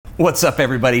What's up,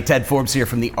 everybody? Ted Forbes here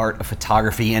from The Art of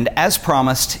Photography, and as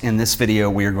promised, in this video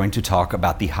we are going to talk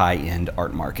about the high-end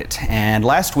art market. And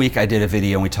last week I did a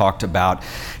video and we talked about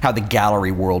how the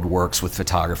gallery world works with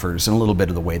photographers and a little bit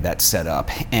of the way that's set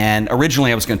up. And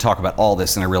originally I was going to talk about all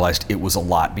this, and I realized it was a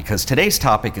lot because today's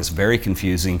topic is very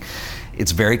confusing.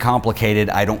 It's very complicated.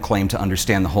 I don't claim to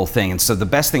understand the whole thing, and so the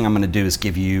best thing I'm going to do is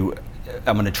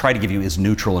I'm going to try to give you as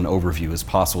neutral an overview as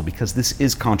possible because this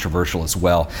is controversial as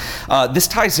well. This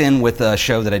ties in with a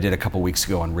show that I did a couple weeks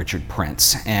ago on Richard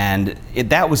Prince, and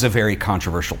that was a very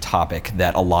controversial topic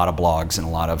that a lot of blogs and a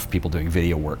lot of people doing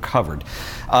video work covered.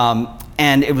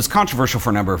 And it was controversial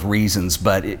for a number of reasons,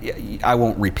 but I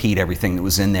won't repeat everything that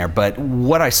was in there. But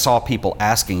what I saw people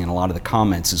asking in a lot of the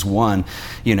comments is, one,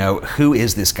 who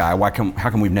is this guy? How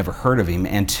come we've never heard of him?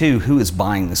 And two, who is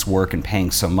buying this work and paying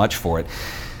so much for it?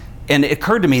 And it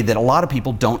occurred to me that a lot of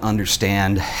people don't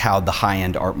understand how the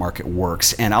high-end art market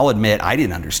works. And I'll admit, I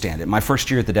didn't understand it. My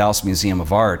first year at the Dallas Museum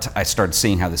of Art, I started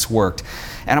seeing how this worked.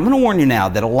 And I'm going to warn you now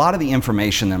that a lot of the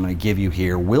information that I'm going to give you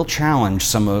here will challenge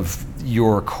some of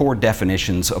your core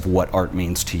definitions of what art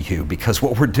means to you, because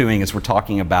what we're doing is we're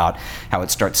talking about how it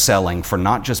starts selling for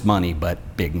not just money, but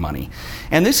big money.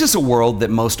 And this is a world that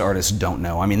most artists don't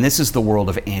know. I mean, this is the world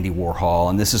of Andy Warhol,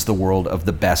 and this is the world of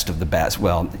the best of the best.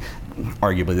 Well,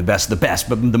 arguably the best of the best,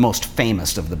 but the most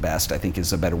famous of the best, I think,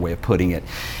 is a better way of putting it.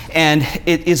 And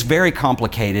it is very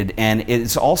complicated, and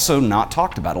it's also not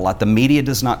talked about a lot. The media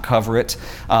does not cover it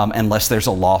unless there's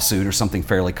a lawsuit or something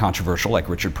fairly controversial like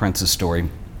Richard Prince's story.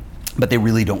 But they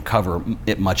really don't cover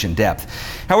it much in depth.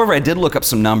 However, I did look up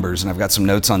some numbers, and I've got some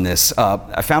notes on this.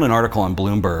 I found an article on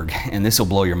Bloomberg, and this will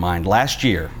blow your mind. Last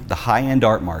year, the high-end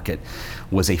art market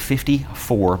was a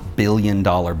 $54 billion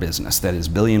business. That is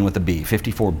billion with a B,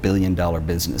 $54 billion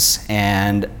business.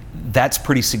 And that's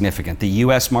pretty significant. The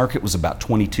US market was about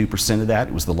 22% of that.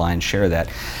 It was the lion's share of that.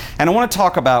 And I want to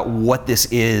talk about what this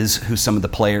is, who some of the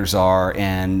players are,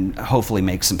 and hopefully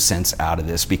make some sense out of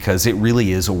this, because it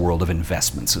really is a world of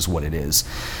investments is what it is.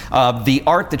 The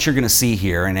art that you're going to see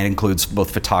here, and it includes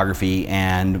both photography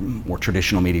and more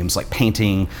traditional mediums like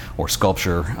painting or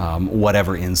sculpture,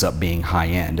 whatever ends up being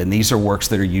high-end. And these are works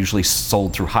that are usually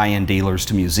sold through high-end dealers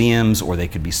to museums, or they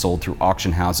could be sold through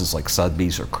auction houses like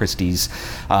Sotheby's or Christie's.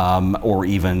 Or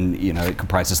even, it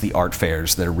comprises the art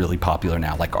fairs that are really popular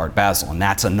now, like Art Basel, and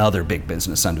that's another big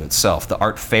business unto itself. The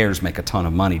art fairs make a ton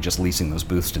of money just leasing those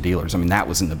booths to dealers. I mean, that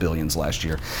was in the billions last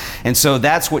year. And so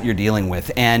that's what you're dealing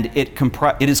with, and it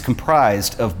is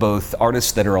comprised of both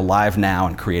artists that are alive now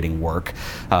and creating work,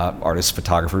 artists,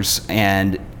 photographers,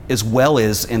 and as well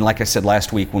as, and like I said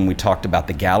last week when we talked about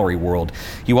the gallery world,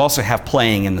 you also have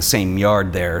playing in the same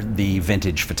yard there, the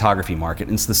vintage photography market,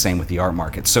 and it's the same with the art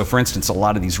market. So for instance, a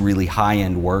lot of these really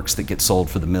high-end works that get sold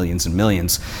for the millions and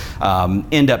millions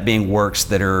end up being works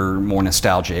that are more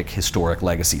nostalgic, historic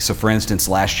legacy. So for instance,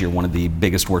 last year, one of the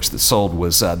biggest works that sold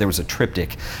was, there was a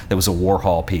triptych that was a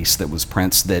Warhol piece that was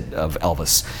Prince of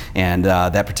Elvis, and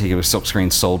that particular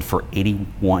silkscreen sold for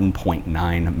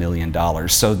 $81.9 million.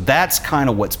 So that's kind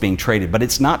of what's being traded, but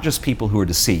it's not just people who are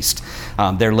deceased.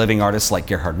 They're living artists like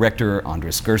Gerhard Richter,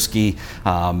 Andres Gursky,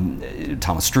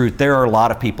 Thomas Struth. There are a lot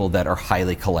of people that are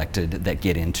highly collected that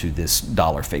get into this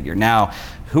dollar figure. Now,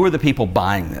 who are the people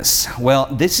buying this? Well,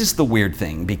 this is the weird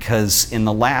thing, because in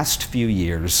the last few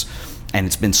years, and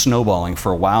it's been snowballing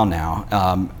for a while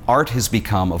now, art has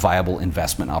become a viable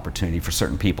investment opportunity for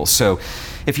certain people. So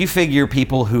if you figure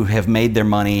people who have made their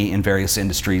money in various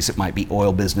industries, it might be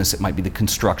oil business, it might be the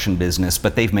construction business,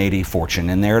 but they've made a fortune,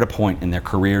 and they're at a point in their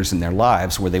careers and their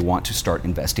lives where they want to start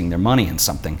investing their money in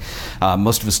something.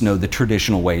 Most of us know the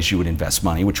traditional ways you would invest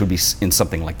money, which would be in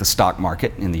something like the stock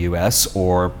market in the US,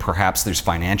 or perhaps there's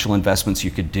financial investments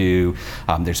you could do,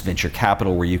 there's venture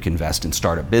capital where you can invest in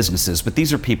startup businesses, but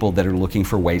these are people that are looking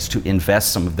for ways to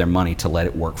invest some of their money to let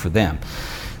it work for them.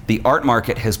 The art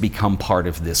market has become part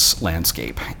of this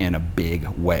landscape in a big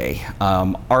way.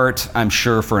 Art, I'm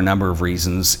sure for a number of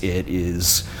reasons, it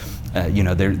is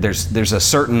there's a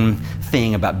certain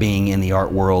thing about being in the art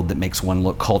world that makes one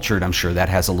look cultured. I'm sure that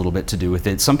has a little bit to do with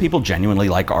it. Some people genuinely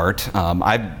like art.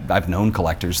 I've known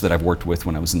collectors that I've worked with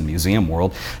when I was in the museum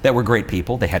world that were great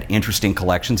people. They had interesting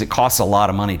collections. It costs a lot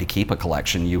of money to keep a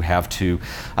collection. You have to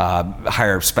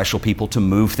hire special people to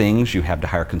move things. You have to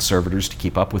hire conservators to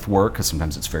keep up with work, because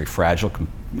sometimes it's very fragile,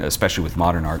 especially with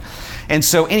modern art. And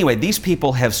so anyway, these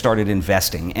people have started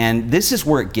investing, and this is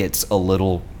where it gets a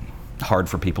little hard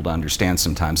for people to understand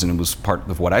sometimes, and it was part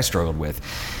of what I struggled with,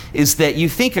 is that you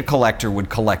think a collector would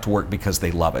collect work because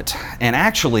they love it. And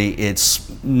actually,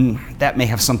 that may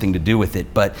have something to do with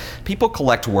it, but people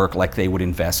collect work like they would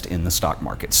invest in the stock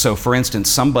market. So for instance,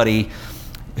 somebody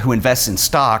who invests in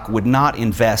stock would not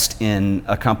invest in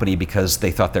a company because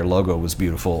they thought their logo was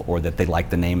beautiful or that they like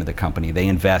the name of the company. They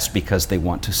invest because they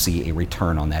want to see a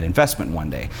return on that investment one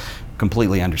day.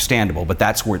 Completely understandable, but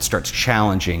that's where it starts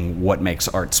challenging what makes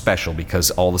art special,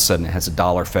 because all of a sudden it has a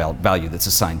dollar value that's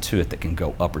assigned to it that can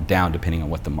go up or down depending on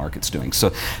what the market's doing.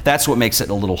 So that's what makes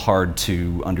it a little hard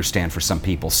to understand for some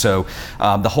people. So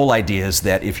the whole idea is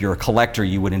that if you're a collector,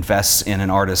 you would invest in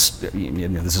an artist.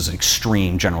 This is an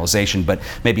extreme generalization, but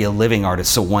maybe a living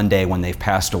artist. So one day when they've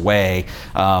passed away,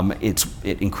 it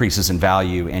increases in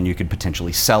value, and you could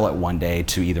potentially sell it one day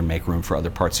to either make room for other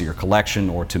parts of your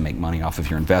collection or to make money off of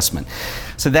your investment.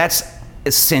 So that's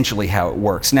essentially how it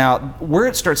works. Now, where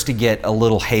it starts to get a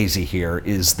little hazy here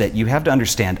is that you have to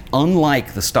understand,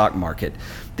 unlike the stock market,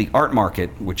 the art market,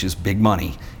 which is big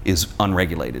money, is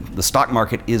unregulated. The stock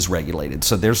market is regulated.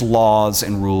 So there's laws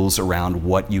and rules around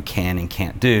what you can and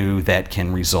can't do that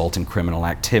can result in criminal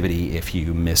activity if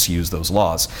you misuse those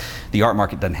laws. The art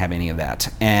market doesn't have any of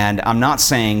that. And I'm not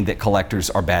saying that collectors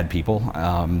are bad people.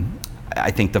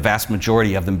 I think the vast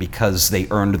majority of them, because they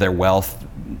earned their wealth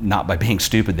not by being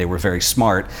stupid, they were very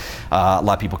smart. A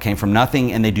lot of people came from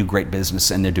nothing, and they do great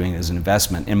business, and they're doing it as an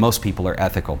investment, and most people are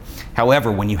ethical.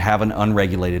 However, when you have an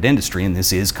unregulated industry, and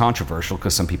this is controversial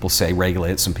because some people say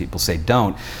regulate it, some people say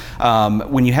don't,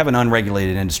 when you have an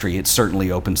unregulated industry, it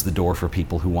certainly opens the door for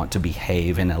people who want to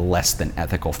behave in a less than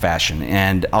ethical fashion.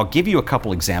 And I'll give you a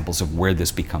couple examples of where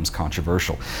this becomes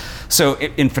controversial. So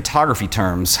in photography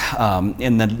terms,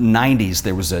 in the 90s,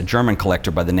 there was a German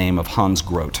collector by the name of Hans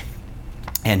Groth.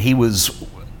 And he was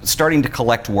starting to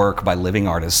collect work by living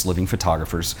artists, living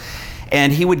photographers.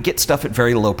 And he would get stuff at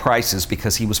very low prices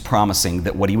because he was promising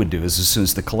that what he would do is, as soon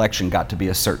as the collection got to be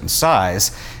a certain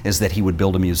size, is that he would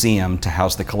build a museum to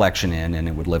house the collection in, and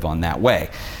it would live on that way.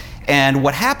 And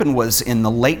what happened was, in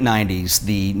the late 90s,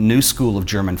 the new school of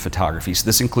German photography, so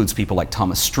this includes people like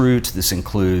Thomas Struth, this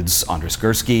includes Andres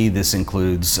Gursky, this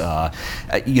includes,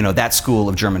 that school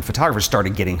of German photographers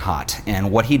started getting hot.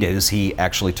 And what he did is he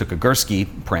actually took a Gursky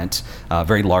print, a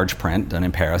very large print done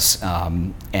in Paris,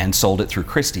 and sold it through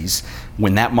Christie's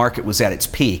when that market was at its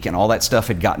peak and all that stuff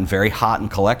had gotten very hot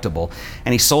and collectible.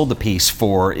 And he sold the piece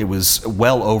for, it was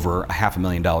well over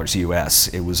 $500,000 US.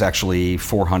 It was actually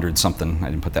 400 something, I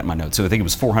didn't put that in my notes, so I think it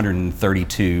was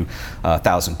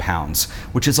 432,000 pounds,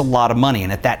 which is a lot of money.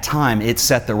 And at that time, it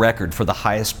set the record for the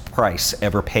highest price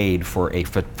ever paid for a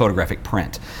photographic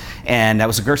print. And that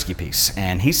was a Gursky piece.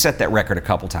 And he set that record a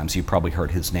couple times. You probably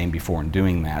heard his name before in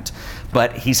doing that.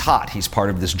 But he's hot. He's part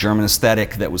of this German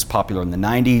aesthetic that was popular in the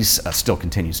 90s, still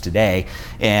continues today.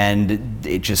 And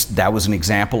that was an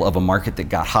example of a market that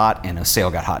got hot and a sale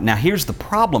got hot. Now, here's the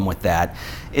problem with that,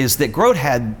 is that Groth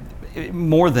had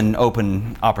more than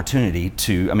open opportunity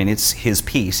to, it's his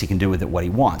piece, he can do with it what he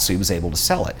wants, so he was able to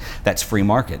sell it. That's free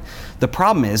market. The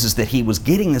problem is that he was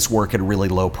getting this work at a really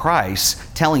low price,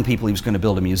 telling people he was going to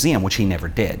build a museum, which he never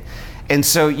did. And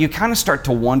so you kind of start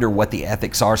to wonder what the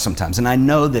ethics are sometimes. And I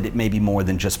know that it may be more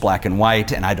than just black and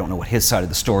white, and I don't know what his side of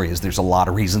the story is. There's a lot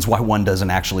of reasons why one doesn't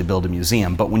actually build a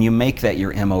museum. But when you make that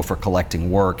your MO for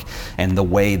collecting work and the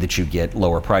way that you get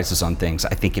lower prices on things,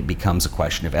 I think it becomes a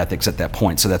question of ethics at that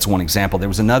point. So that's one example. There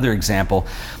was another example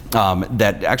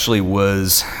that actually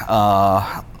was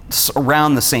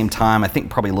around the same time, I think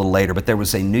probably a little later, but there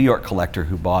was a New York collector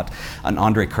who bought an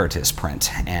Andre Curtis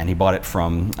print, and he bought it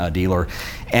from a dealer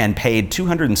and paid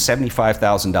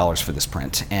 $275,000 for this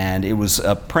print. And it was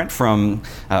a print from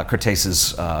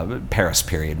Curtis's Paris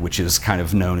period, which is kind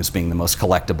of known as being the most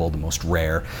collectible, the most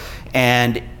rare.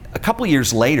 And a couple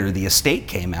years later, the estate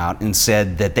came out and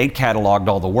said that they'd cataloged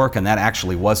all the work, and that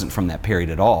actually wasn't from that period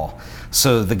at all.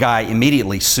 So the guy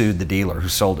immediately sued the dealer who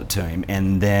sold it to him,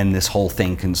 and then this whole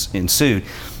thing ensued.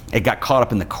 It got caught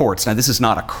up in the courts. Now, this is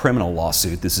not a criminal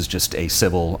lawsuit. This is just a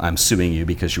civil, I'm suing you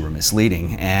because you were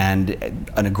misleading. And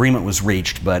an agreement was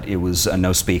reached, but it was a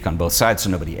no-speak on both sides, so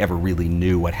nobody ever really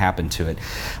knew what happened to it.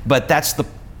 But that's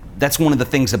one of the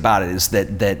things about it, is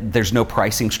that there's no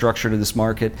pricing structure to this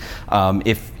market.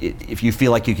 If you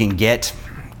feel like you can get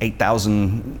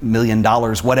 $8,000 million,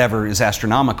 whatever is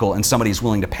astronomical, and somebody's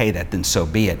willing to pay that, then so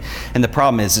be it. And the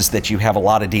problem is that you have a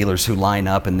lot of dealers who line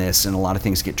up in this, and a lot of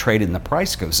things get traded and the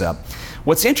price goes up.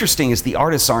 What's interesting is the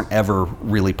artists aren't ever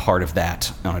really part of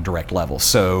that on a direct level.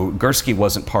 So Gursky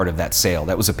wasn't part of that sale.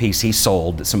 That was a piece he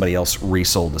sold that somebody else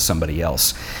resold to somebody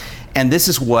else. And this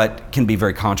is what can be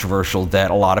very controversial,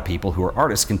 that a lot of people who are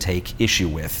artists can take issue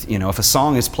with. If a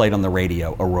song is played on the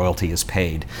radio, a royalty is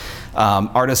paid.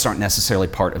 Artists aren't necessarily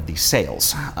part of these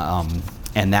sales.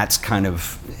 And that's kind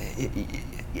of,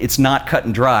 it's not cut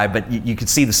and dry, but you can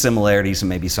see the similarities and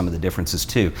maybe some of the differences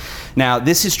too. Now,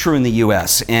 this is true in the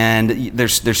U.S., and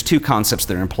there's two concepts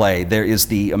that are in play. There is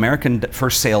the American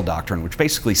first sale doctrine, which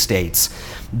basically states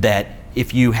that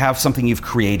if you have something you've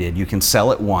created, you can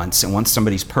sell it once, and once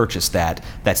somebody's purchased that,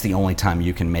 that's the only time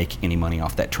you can make any money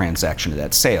off that transaction or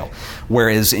that sale.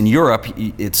 Whereas in Europe,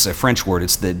 it's a French word,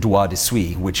 it's the droit de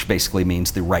suite, which basically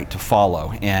means the right to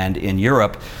follow. And in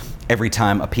Europe, every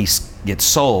time a piece gets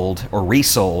sold or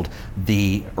resold,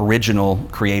 the original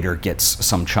creator gets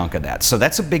some chunk of that. So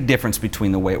that's a big difference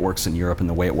between the way it works in Europe and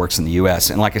the way it works in the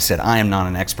US. And like I said, I am not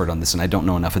an expert on this and I don't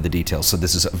know enough of the details, so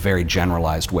this is a very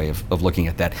generalized way of looking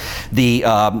at that.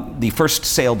 The first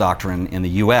sale doctrine in the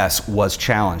US was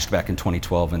challenged back in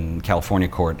 2012 in California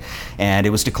court, and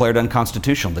it was declared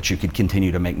unconstitutional that you could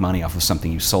continue to make money off of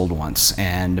something you sold once.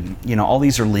 And you know, all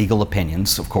these are legal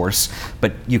opinions, of course,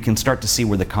 but you can start to see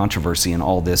where the controversy in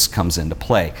all this comes into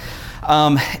play.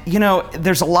 You know,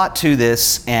 there's a lot to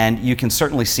this, and you can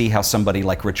certainly see how somebody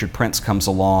like Richard Prince comes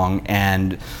along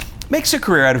and makes a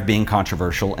career out of being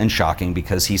controversial and shocking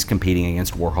because he's competing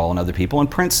against Warhol and other people,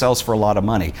 and Prince sells for a lot of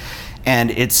money.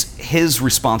 And it's his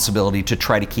responsibility to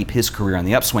try to keep his career on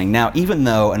the upswing. Now, even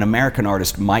though an American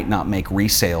artist might not make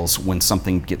resales when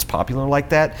something gets popular like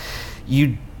that,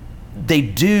 they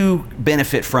do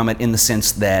benefit from it in the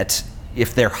sense that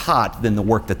if they're hot, then the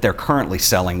work that they're currently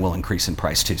selling will increase in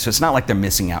price too. So it's not like they're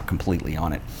missing out completely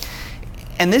on it.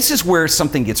 And this is where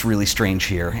something gets really strange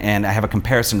here, and I have a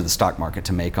comparison to the stock market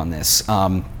to make on this.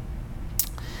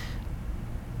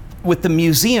 With the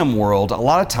museum world, a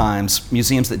lot of times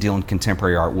museums that deal in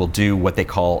contemporary art will do what they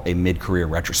call a mid-career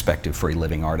retrospective for a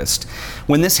living artist.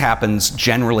 When this happens,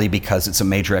 generally because it's a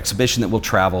major exhibition that will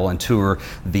travel and tour,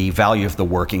 the value of the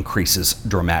work increases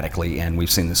dramatically, and we've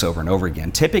seen this over and over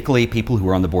again. Typically, people who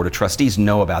are on the board of trustees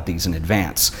know about these in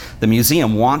advance. The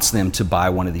museum wants them to buy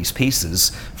one of these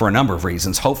pieces for a number of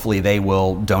reasons. Hopefully they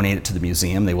will donate it to the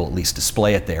museum, they will at least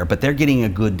display it there, but they're getting a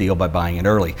good deal by buying it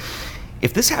early.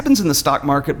 If this happens in the stock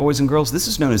market, boys and girls, this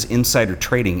is known as insider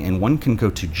trading, and one can go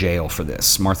to jail for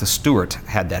this. Martha Stewart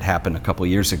had that happen a couple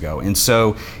years ago, and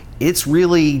so it's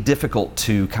really difficult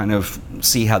to kind of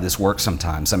see how this works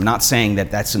sometimes. I'm not saying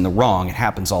that that's in the wrong, it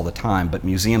happens all the time, but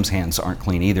museums' hands aren't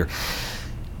clean either.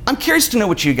 I'm curious to know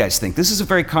what you guys think. This is a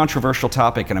very controversial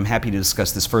topic, and I'm happy to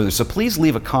discuss this further, so please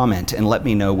leave a comment and let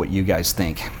me know what you guys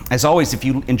think. As always, if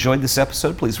you enjoyed this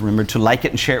episode, please remember to like it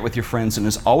and share it with your friends, and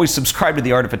as always, subscribe to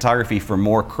The Art of Photography for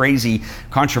more crazy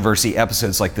controversy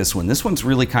episodes like this one. This one's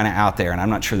really kind of out there, and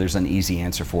I'm not sure there's an easy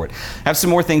answer for it. I have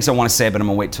some more things I want to say, but I'm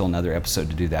going to wait till another episode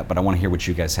to do that, but I want to hear what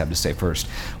you guys have to say first.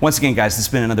 Once again, guys, this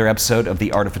has been another episode of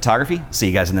The Art of Photography. See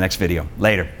you guys in the next video.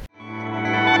 Later.